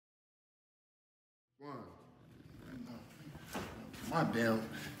My damn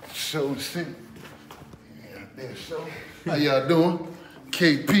show shit. Yeah, damn show. How y'all doing?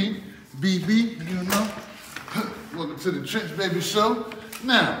 KP, BB, you know. Welcome to the Trench Baby Show.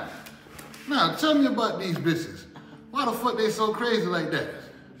 Now, tell me about these bitches. Why the fuck they so crazy like that?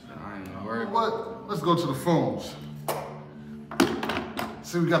 I ain't worried. What? Let's go to the phones.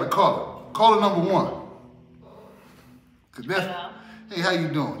 See, we got a caller. Caller number one. Hello. Hey, how you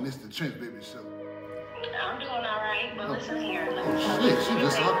doing? This is the Trench Baby Show. I'm doing all right, but listen here. Shit, she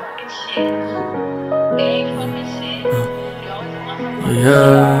just up. They ain't fucking shit. You always want some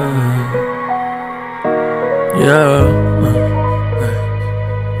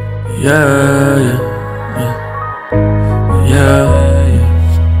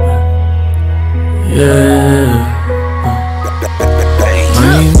I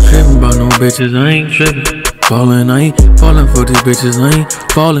ain't trippin' about no bitches, I ain't trippin'. Fallin', I ain't fallin' for these bitches, I ain't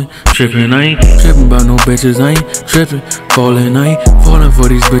fallin'. Trippin', I ain't trippin' about no bitches, I ain't trippin'. Fallin', I ain't fallin' for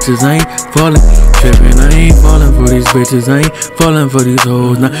these bitches, I ain't fallin'. Trippin', I ain't fallin' for these bitches, I ain't fallin' for these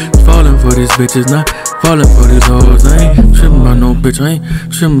hoes, not fallin' for these bitches, not fallin' for these hoes. I ain't trippin' about no bitch, I ain't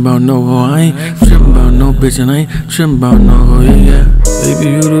trippin' about no hoe, I ain't trippin' about no bitch, and I ain't trippin' about no hoe, yeah. Baby,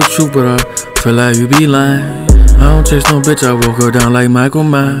 you the truth, but I feel like you be lying. I don't chase no bitch, I walk her down like Michael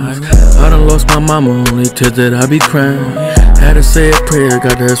Myers. I done lost my mama, only tears that I be crying. Had to say a prayer,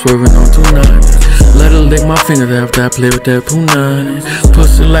 got that swerving on tonight. Let her lick my fingers after I play with that punani.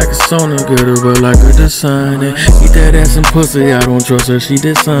 Pussy like a sauna, get her but like a design. Eat that ass and pussy, I don't trust her, she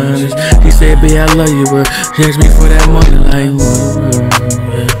dishonest. He said, babe, I love you, but she asked me for that money like,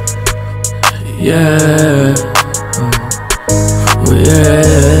 yeah. Oh,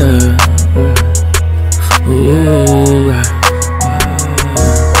 yeah. Ooh.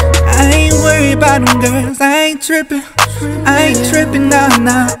 I ain't worried about them girls, I ain't trippin'. I ain't trippin',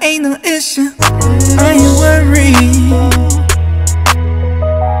 nah, ain't no issue. I ain't worried.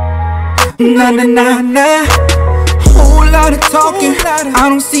 Nah. Whole lot of talking, I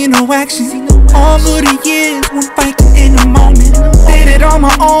don't see no action. All of the years, one fighting in the moment. Did it on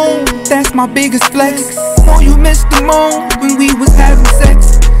my own, that's my biggest flex. Know you missed the moment when we was having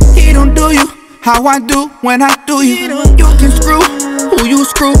sex. He don't do you how I do when I do you. You can screw who you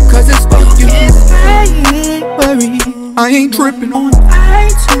screw, cause it's fuck you. I ain't worried, I ain't trippin' on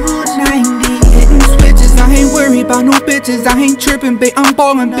I-290. Hitting switches, I ain't worried about no bitches. I ain't trippin', babe, I'm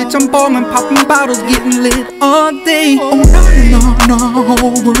ballin', bitch, I'm ballin'. Poppin' bottles, getting lit all day. Oh no,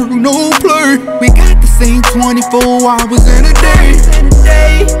 work no play. We got the same 24 hours in a day.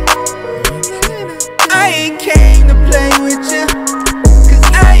 I ain't came to play with you, cause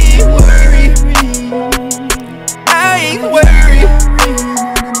I ain't worried. I ain't worried.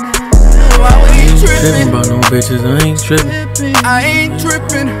 No, I ain't Trippin' about no bitches, I ain't trippin'. I ain't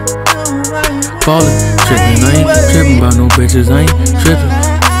trippin'. Fallin', trippin', I ain't trippin' about no bitches, I ain't trippin'.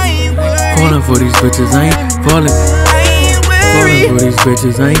 Fallin' for these bitches, I ain't fallin'. Fallin' for these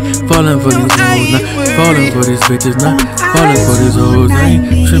bitches, I ain't fallin' for these hoes, not fallin' for these bitches, not fallin' for these hoes. I ain't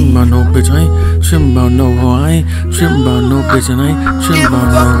trippin' about no bitch, I ain't trippin' about no hoe, I ain't trippin' about no bitch, and I ain't trippin' about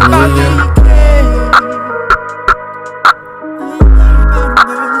no hoe, yeah.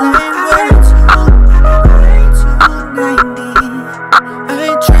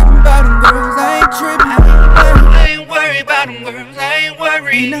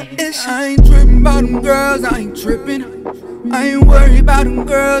 I ain't trippin' about them girls, I ain't trippin'. I ain't worried about them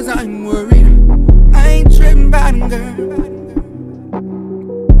girls, I ain't worried. I ain't trippin' about them girls.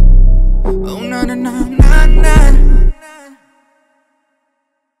 Oh, nah.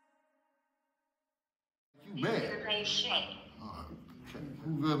 You mad?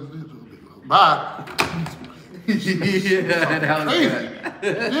 Bye. Yeah, that was crazy.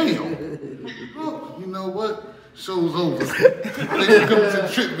 good. Damn. Look, you know what? Show's over. Thank you for coming to the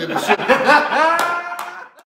Trench Baby Show.